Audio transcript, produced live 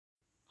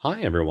Hi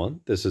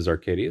everyone, this is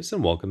Arcadius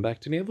and welcome back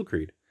to Naval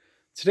Creed.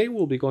 Today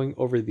we'll be going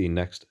over the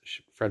next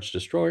French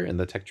destroyer in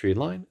the tech tree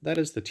line, that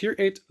is the Tier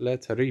 8 Le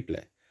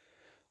Terrible.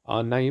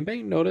 Now you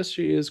may notice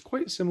she is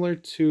quite similar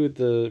to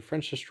the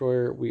French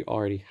destroyer we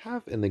already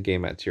have in the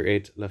game at Tier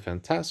 8, Le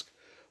Fantasque,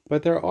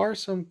 but there are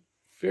some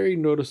very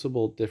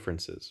noticeable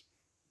differences.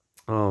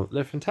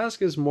 Le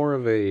Fantasque is more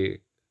of a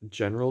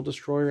general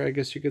destroyer, I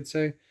guess you could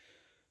say.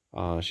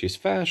 She's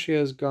fast, she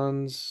has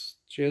guns,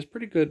 she has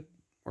pretty good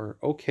or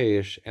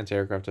okay-ish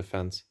anti-aircraft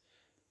defense,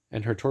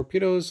 and her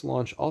torpedoes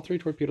launch all three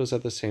torpedoes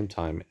at the same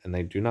time, and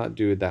they do not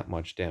do that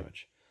much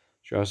damage.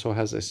 She also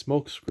has a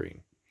smoke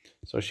screen,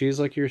 so she's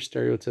like your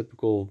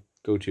stereotypical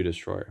go-to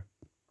destroyer.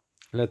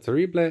 Le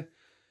Terrible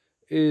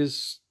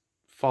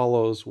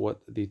follows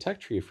what the tech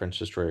tree French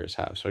destroyers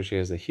have. So she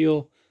has the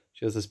heal,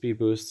 she has the speed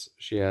boosts,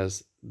 she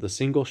has the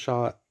single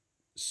shot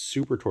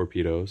super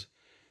torpedoes,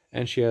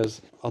 and she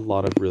has a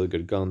lot of really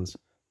good guns,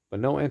 but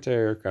no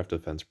anti-aircraft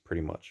defense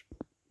pretty much.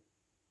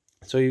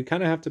 So you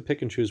kind of have to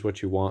pick and choose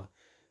what you want.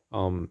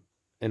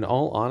 In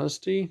all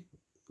honesty,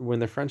 when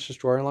the French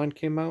destroyer line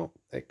came out,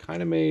 it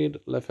kind of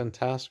made Le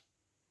Fantasque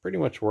pretty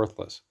much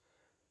worthless.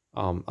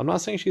 I'm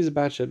not saying she's a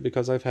bad ship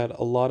because I've had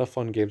a lot of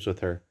fun games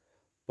with her,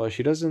 but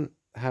she doesn't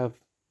have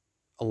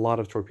a lot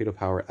of torpedo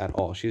power at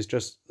all. She's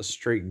just a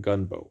straight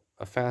gunboat,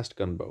 a fast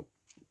gunboat.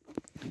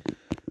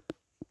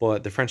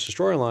 But the French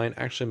destroyer line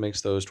actually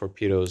makes those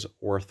torpedoes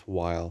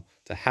worthwhile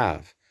to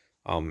have.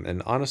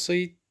 And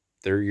honestly,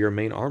 they're your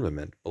main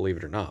armament, believe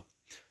it or not.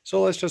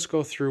 So let's just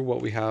go through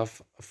what we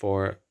have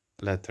for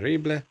Le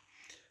Terrible.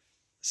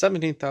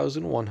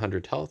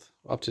 17,100 health,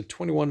 up to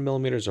 21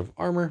 millimeters of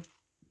armor.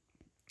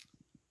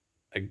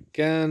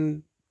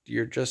 Again,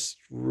 you're just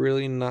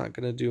really not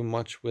going to do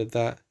much with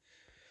that.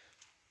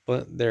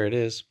 But there it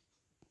is.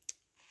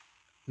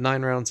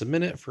 9 rounds a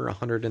minute for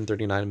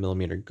 139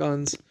 millimeter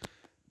guns.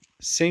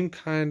 Same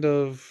kind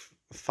of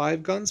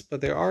 5 guns,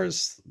 but they are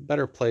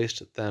better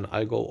placed than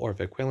Eagle or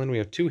Vauquelin. We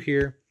have 2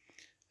 here,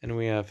 and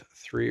we have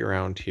 3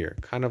 around here.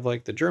 Kind of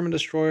like the German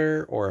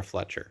destroyer or a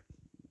Fletcher.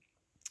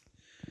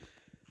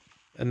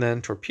 And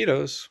then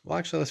torpedoes. Well,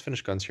 actually, let's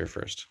finish guns here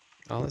first.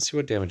 Let's see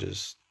what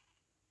damages.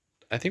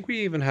 I think we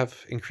even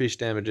have increased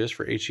damages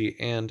for HE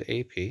and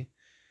AP.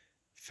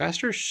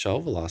 Faster shell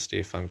velocity,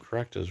 if I'm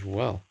correct, as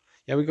well.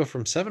 Yeah, we go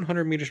from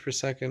 700 meters per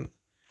second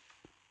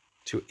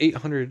to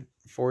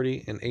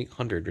 840 and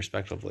 800,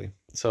 respectively.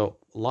 So,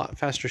 a lot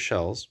faster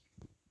shells.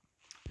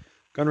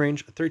 Gun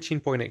range,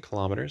 13.8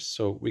 kilometers,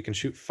 so we can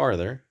shoot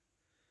farther.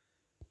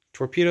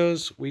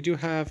 Torpedoes, we do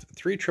have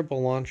 3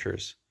 triple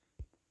launchers.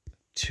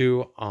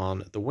 2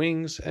 on the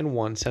wings and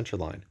 1 center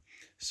line.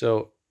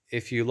 So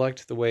if you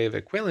liked the way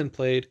Vauquelin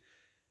played,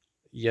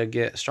 you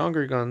get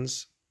stronger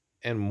guns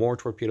and more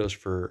torpedoes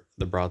for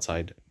the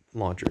broadside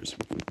launchers.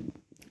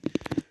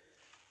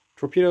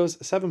 Torpedoes,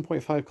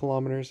 7.5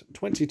 kilometers,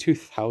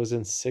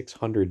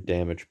 22,600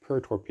 damage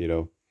per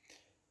torpedo,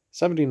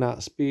 70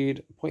 knot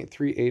speed,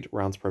 0.38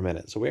 rounds per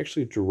minute. So we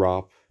actually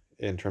drop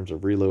in terms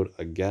of reload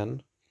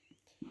again.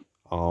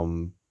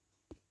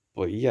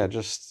 But yeah,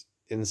 just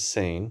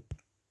insane.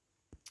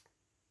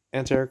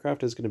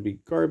 Anti-aircraft is going to be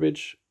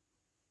garbage.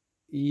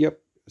 Yep,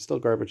 still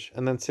garbage.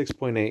 And then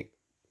 6.8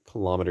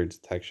 kilometer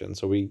detection.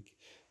 So we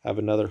have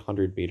another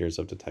 100 meters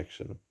of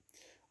detection.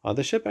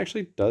 The ship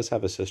actually does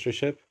have a sister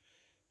ship.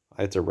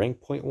 It's a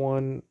rank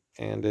 0.1,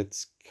 and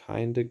it's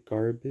kind of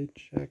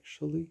garbage,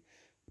 actually.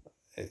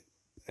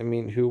 I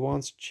mean, who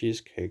wants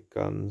cheesecake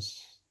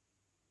guns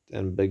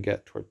and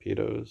baguette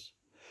torpedoes?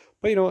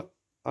 But you know what?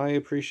 I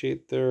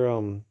appreciate their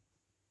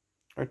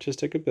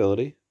artistic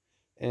ability,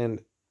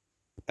 and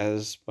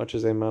as much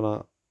as I may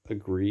not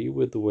agree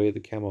with the way the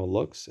camo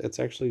looks, it's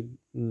actually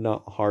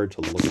not hard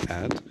to look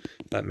at.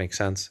 If that makes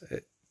sense.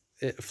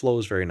 It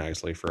flows very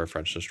nicely for a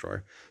French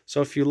destroyer. So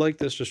if you like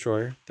this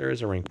destroyer, there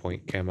is a rank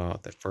point camo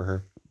out there for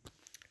her.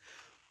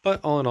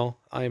 But all in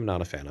all, I am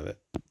not a fan of it.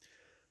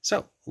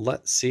 So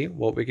let's see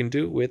what we can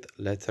do with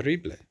Le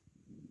Terrible.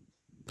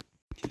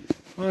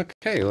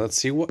 Okay, let's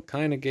see what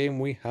kind of game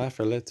we have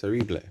for Le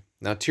Terrible.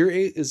 Now, Tier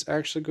 8 is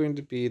actually going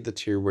to be the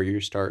tier where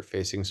you start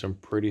facing some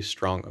pretty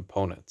strong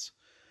opponents.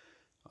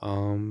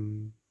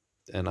 And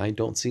I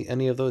don't see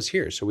any of those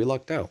here, so we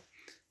lucked out.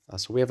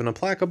 So we have an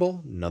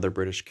Implacable, another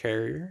British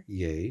carrier,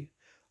 yay.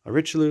 A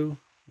Richelieu,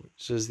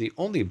 which is the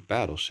only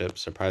battleship,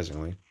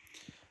 surprisingly.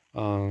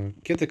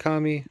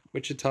 Kitakami,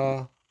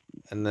 Wichita,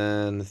 and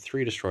then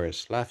 3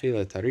 destroyers, La Fille,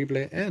 Le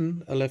Terrible,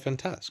 and a Le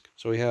Fantasque.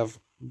 So we have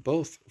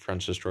both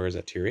French destroyers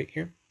at Tier 8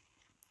 here.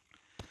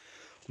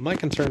 My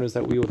concern is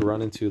that we would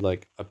run into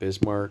like a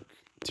Bismarck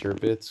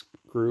Tirpitz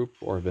group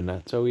or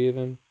Veneto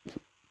even.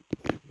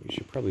 We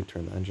should probably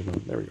turn the engine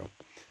on. There we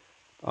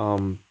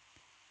go.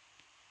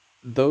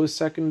 Those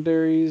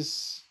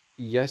secondaries,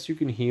 yes, you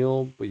can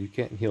heal, but you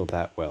can't heal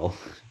that well.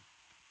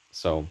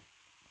 So,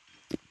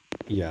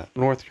 yeah.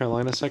 North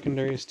Carolina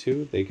secondaries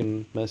too, they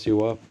can mess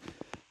you up.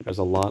 There's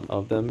a lot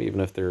of them,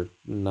 even if they're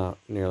not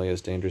nearly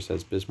as dangerous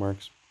as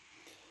Bismarck's.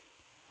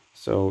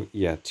 So,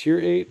 yeah, Tier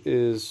 8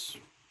 is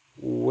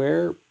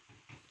where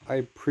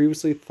I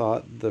previously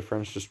thought the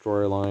French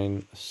destroyer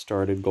line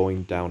started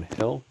going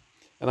downhill,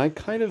 and I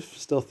kind of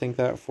still think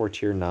that for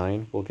tier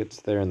 9. We'll get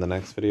to there in the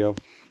next video.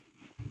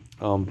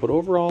 But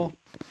overall,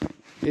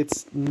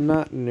 it's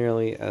not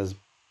nearly as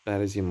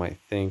bad as you might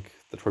think.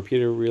 The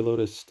torpedo reload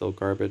is still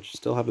garbage.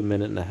 Still have a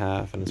minute and a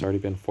half, and it's already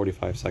been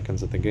 45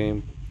 seconds of the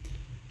game.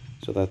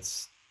 So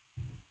that's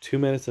 2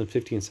 minutes and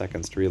 15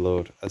 seconds to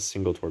reload a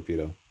single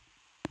torpedo,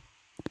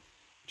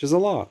 which is a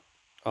lot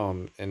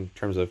in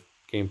terms of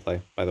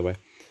gameplay, by the way.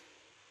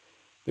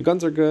 The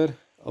guns are good,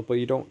 but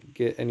you don't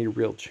get any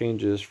real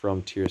changes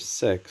from tier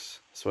 6,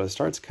 so it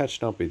starts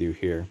catching up with you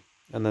here.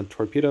 And then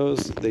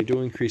torpedoes, they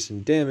do increase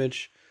in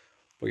damage,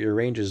 but your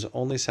range is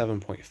only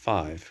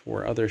 7.5,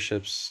 where other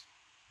ships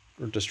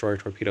or destroyer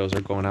torpedoes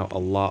are going out a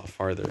lot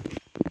farther.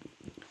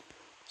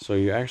 So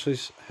you actually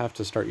have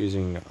to start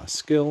using a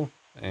skill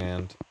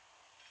and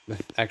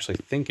actually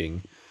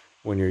thinking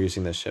when you're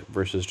using this ship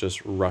versus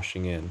just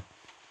rushing in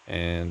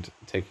and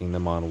taking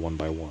them on one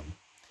by one.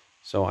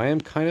 So I am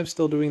kind of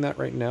still doing that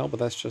right now, but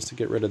that's just to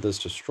get rid of this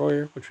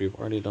destroyer, which we've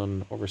already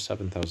done over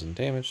 7,000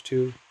 damage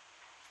to.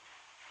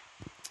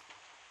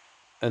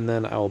 And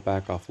then I will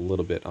back off a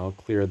little bit. I'll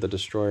clear the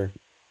destroyer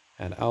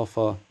and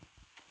alpha,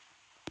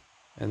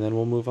 and then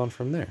we'll move on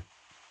from there.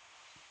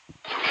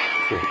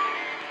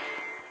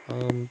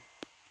 Cool.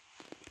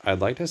 I'd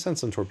like to send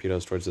some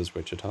torpedoes towards this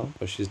Wichita,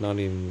 but she's not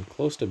even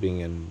close to being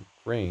in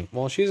range.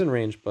 Well, she's in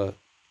range, but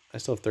I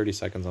still have 30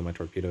 seconds on my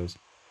torpedoes.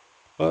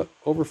 But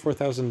over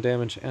 4,000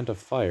 damage and a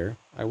fire,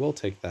 I will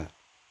take that.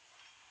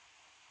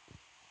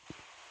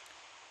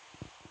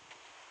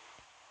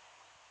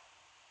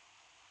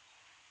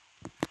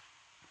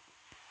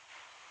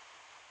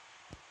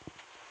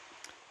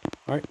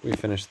 Alright, we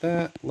finished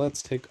that.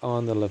 Let's take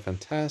on the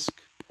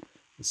Fantasque.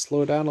 Let's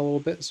slow down a little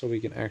bit so we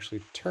can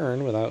actually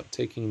turn without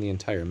taking the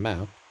entire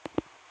map.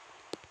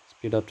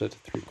 Speed up to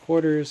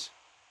 3/4.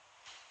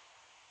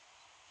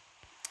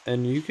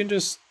 And you can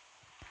just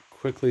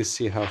quickly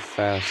see how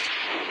fast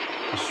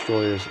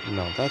destroyers...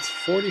 No, that's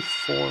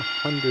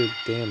 4,400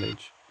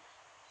 damage.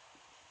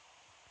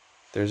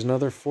 There's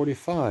another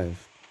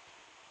 45.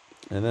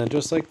 And then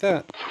just like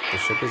that, the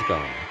ship is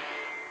gone.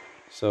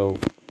 So,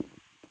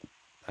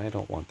 I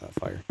don't want that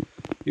fire.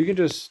 You can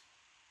just...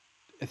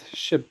 The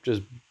ship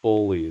just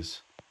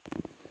bullies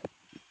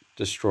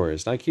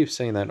destroyers. And I keep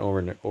saying that over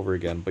and over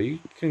again, but you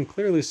can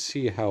clearly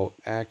see how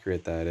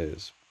accurate that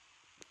is.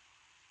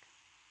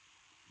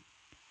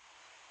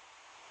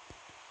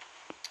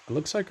 It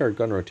looks like our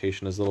gun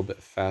rotation is a little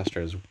bit faster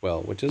as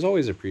well, which is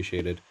always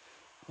appreciated.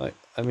 Like,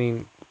 I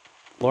mean,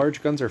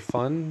 large guns are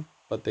fun,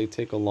 but they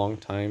take a long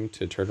time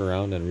to turn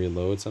around and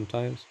reload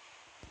sometimes.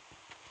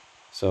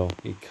 So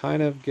you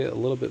kind of get a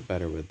little bit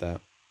better with that.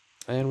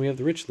 And we have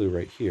the Richelieu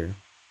right here.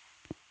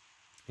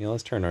 Yeah,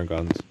 let's turn our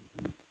guns.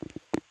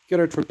 Get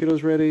our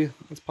torpedoes ready.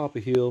 Let's pop a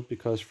heal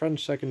because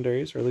French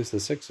secondaries, or at least the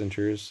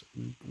 6-inchers,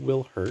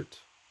 will hurt.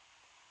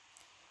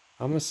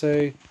 I'm going to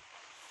say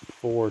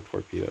 4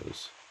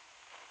 torpedoes.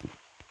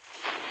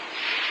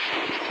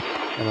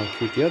 And I'll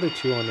keep the other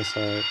 2 on the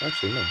side.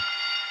 Actually, no.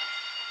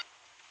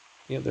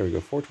 Yeah, there we go.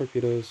 4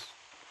 torpedoes.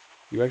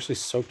 You actually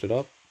soaked it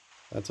up.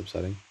 That's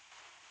upsetting.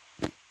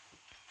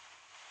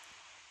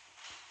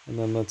 And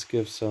then let's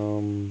give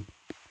some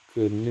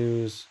good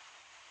news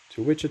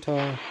to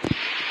Wichita.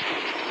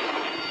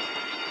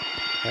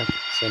 Heck,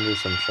 send her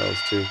some shells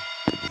too.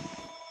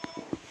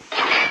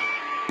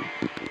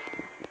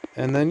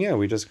 And then, yeah,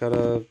 we just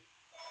gotta...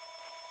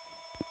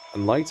 I'd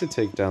like to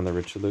take down the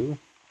Richelieu.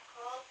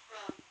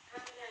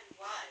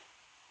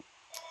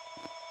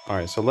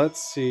 Alright, so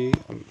let's see...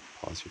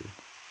 pause here.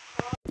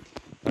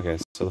 Okay,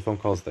 so the phone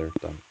call's there.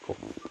 Done. Cool.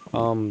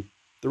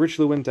 The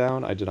Richelieu went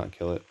down. I did not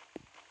kill it.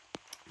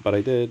 But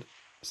I did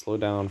slow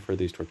down for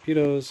these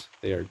torpedoes.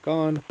 They are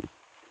gone.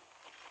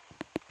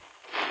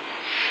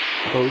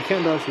 But we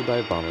can't dodge the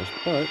dive bombers.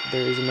 But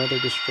there is another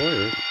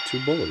destroyer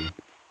to bully.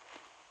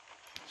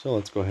 So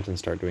let's go ahead and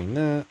start doing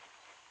that.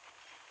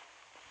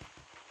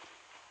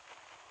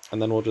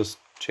 And then we'll just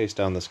chase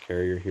down this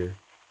carrier here.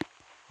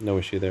 No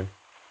issue there.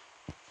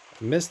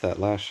 I missed that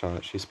last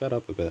shot. She sped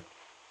up a bit.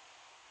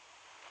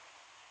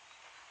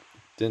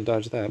 Didn't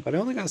dodge that, but I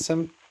only got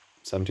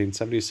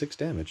 1776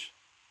 damage.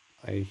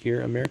 I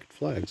hear American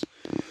flags.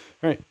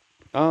 Alright.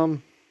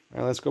 Alright,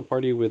 let's go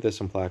party with this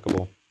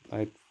Implacable.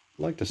 I'd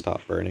like to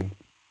stop burning.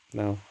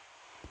 No.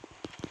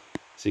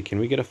 See, can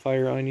we get a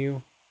fire on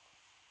you?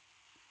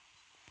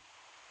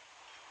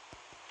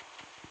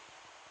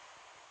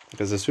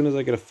 Because as soon as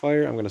I get a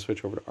fire, I'm going to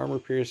switch over to armor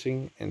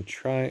piercing and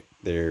try...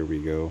 There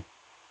we go.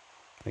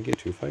 Can I get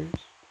 2 fires?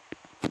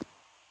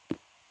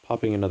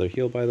 Popping another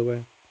heal, by the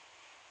way.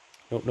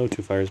 Nope, no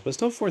 2 fires, but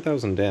still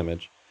 4,000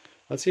 damage.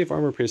 Let's see if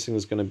armor piercing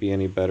is going to be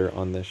any better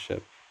on this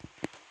ship.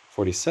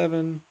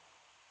 47.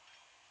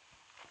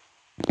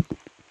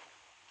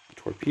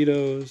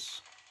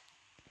 Torpedoes.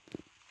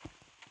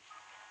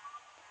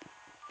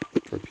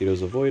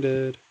 Torpedoes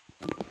avoided.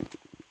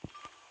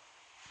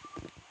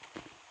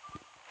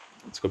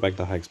 Let's go back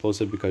to high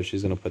explosive because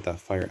she's going to put that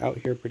fire out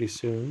here pretty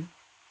soon.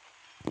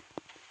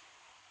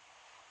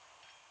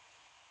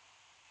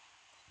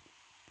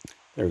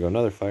 There we go,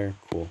 another fire.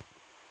 Cool.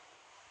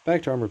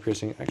 Back to armor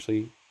piercing.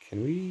 Actually,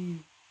 can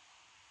we...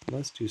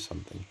 Let's do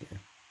something here.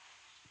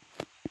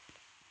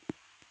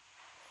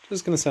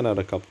 Just gonna send out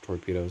a couple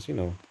torpedoes, you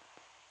know.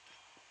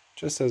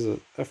 Just as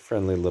a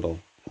friendly little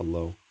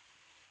hello.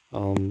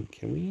 Can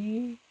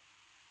we...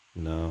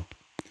 No.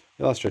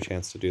 We lost our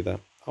chance to do that.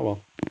 Oh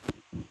well.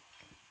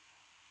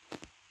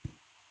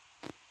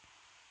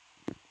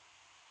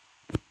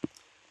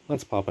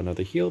 Let's pop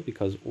another heal,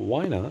 because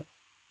why not?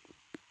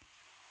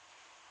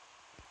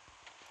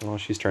 Oh,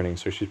 she's turning,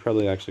 so she's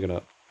probably actually going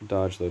to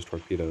dodge those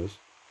torpedoes.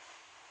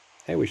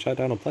 Hey, we shot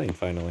down a plane,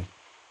 finally.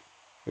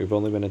 We've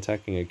only been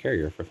attacking a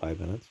carrier for 5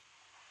 minutes.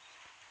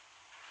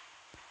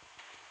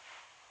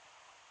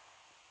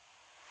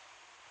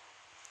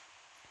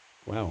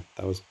 Wow,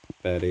 that was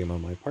bad aim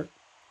on my part.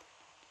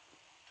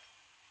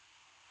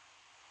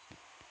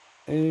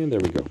 And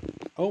there we go.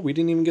 Oh, we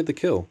didn't even get the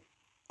kill.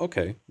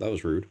 Okay, that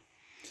was rude.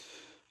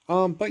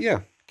 But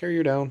yeah,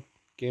 carrier down,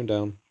 game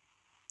down.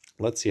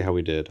 Let's see how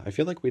we did. I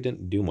feel like we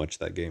didn't do much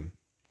that game.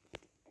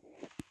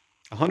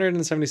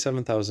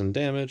 177,000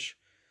 damage.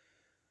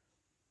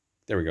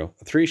 There we go.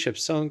 3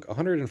 ships sunk,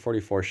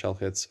 144 shell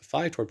hits,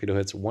 5 torpedo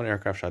hits, 1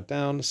 aircraft shot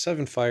down,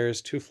 7 fires,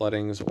 2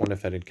 floodings, 1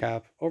 defended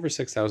cap, over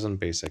 6,000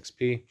 base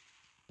XP,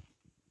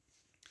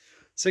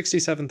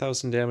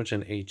 67,000 damage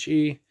in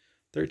HE,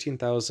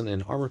 13,000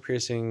 in armor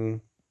piercing,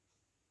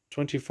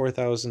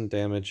 24,000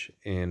 damage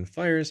in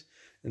fires,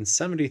 and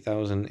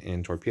 70,000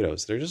 in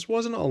torpedoes. There just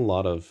wasn't a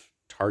lot of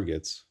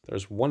targets.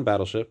 There's 1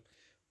 battleship.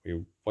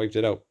 We wiped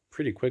it out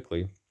pretty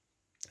quickly.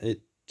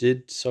 It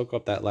did soak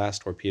up that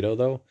last torpedo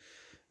though,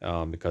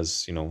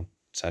 because, you know,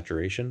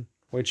 saturation,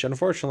 which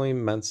unfortunately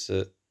meant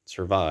it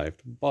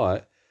survived,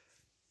 but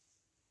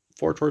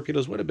 4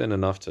 torpedoes would have been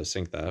enough to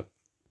sink that.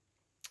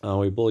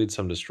 We bullied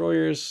some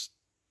destroyers.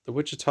 The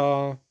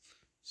Wichita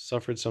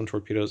suffered some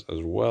torpedoes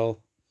as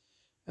well.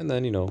 And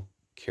then, you know,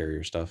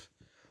 carrier stuff.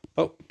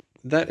 But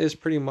that is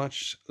pretty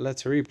much La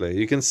Terrible.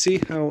 You can see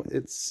how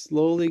it's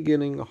slowly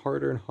getting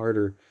harder and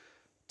harder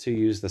to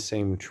use the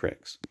same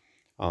tricks.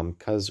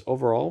 Because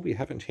overall, we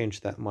haven't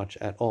changed that much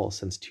at all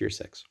since Tier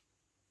 6.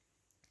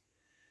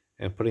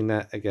 And putting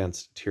that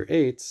against Tier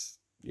 8s,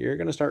 you're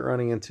going to start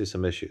running into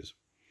some issues.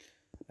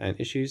 And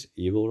issues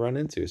you will run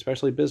into,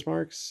 especially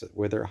Bismarck's,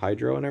 with their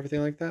hydro and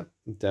everything like that.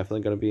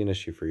 Definitely going to be an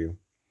issue for you.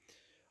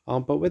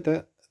 But with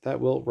that,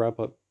 that will wrap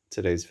up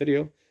today's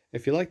video.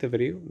 If you liked the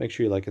video, make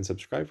sure you like and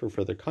subscribe for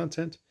further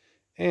content.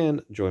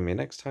 And join me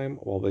next time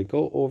while we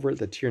go over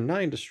the Tier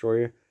 9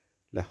 destroyer,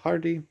 Le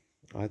Hardy.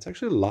 It's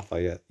actually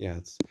Lafayette. Yeah,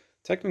 it's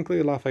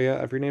technically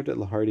Lafayette. I've renamed it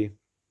Le Hardy.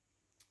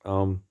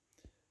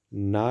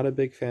 Not a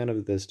big fan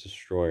of this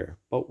destroyer,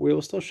 but we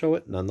will still show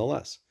it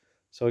nonetheless.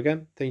 So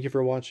again, thank you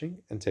for watching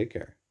and take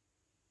care.